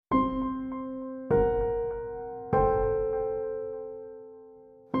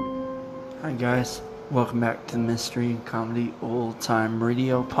Hi guys, welcome back to the Mystery and Comedy Old Time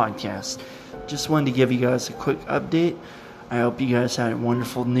Radio Podcast. Just wanted to give you guys a quick update. I hope you guys had a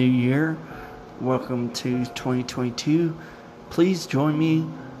wonderful new year. Welcome to 2022. Please join me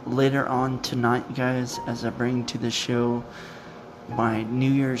later on tonight, guys, as I bring to the show my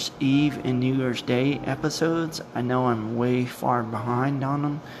New Year's Eve and New Year's Day episodes. I know I'm way far behind on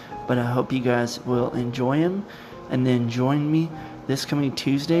them, but I hope you guys will enjoy them. And then join me this coming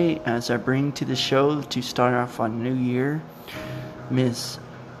Tuesday as I bring to the show to start off on New Year, Miss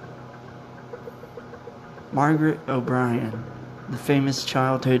Margaret O'Brien, the famous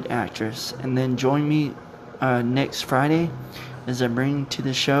childhood actress. And then join me next Friday as I bring to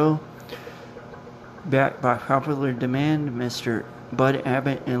the show, back by popular demand, Mr. Bud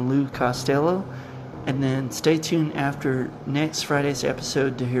Abbott and Lou Costello. And then stay tuned after next Friday's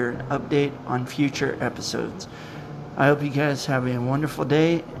episode to hear an update on future episodes. I hope you guys have a wonderful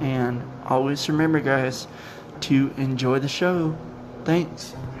day, and always remember, guys, to enjoy the show.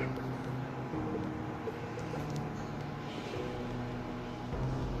 Thanks.